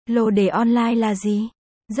Lô đề online là gì?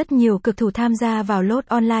 Rất nhiều cực thủ tham gia vào Lốt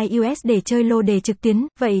Online US để chơi lô đề trực tuyến,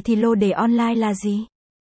 vậy thì lô đề online là gì?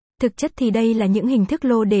 Thực chất thì đây là những hình thức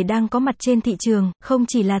lô đề đang có mặt trên thị trường, không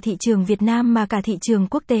chỉ là thị trường Việt Nam mà cả thị trường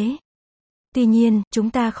quốc tế. Tuy nhiên, chúng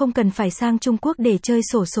ta không cần phải sang Trung Quốc để chơi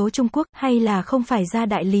xổ số Trung Quốc, hay là không phải ra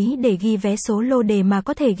đại lý để ghi vé số lô đề mà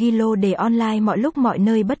có thể ghi lô đề online mọi lúc mọi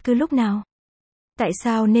nơi bất cứ lúc nào. Tại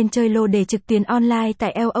sao nên chơi lô đề trực tuyến online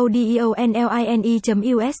tại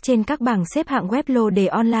LODEONLINE.US trên các bảng xếp hạng web lô đề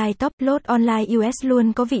online top? Lốt Online US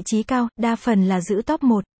luôn có vị trí cao, đa phần là giữ top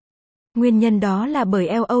 1. Nguyên nhân đó là bởi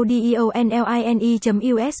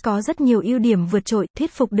LODEONLINE.US có rất nhiều ưu điểm vượt trội,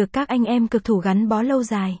 thuyết phục được các anh em cực thủ gắn bó lâu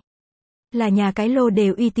dài. Là nhà cái lô đề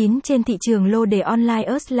uy tín trên thị trường lô đề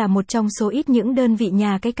online, US là một trong số ít những đơn vị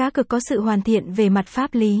nhà cái cá cược có sự hoàn thiện về mặt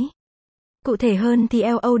pháp lý. Cụ thể hơn thì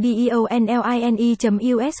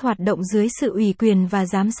LODEONLINE.US hoạt động dưới sự ủy quyền và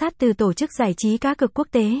giám sát từ tổ chức giải trí cá cược quốc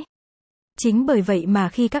tế. Chính bởi vậy mà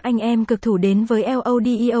khi các anh em cực thủ đến với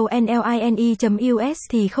LODEONLINE.US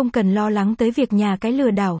thì không cần lo lắng tới việc nhà cái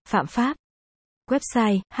lừa đảo, phạm pháp.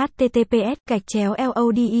 Website: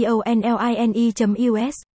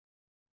 https://lodeonline.us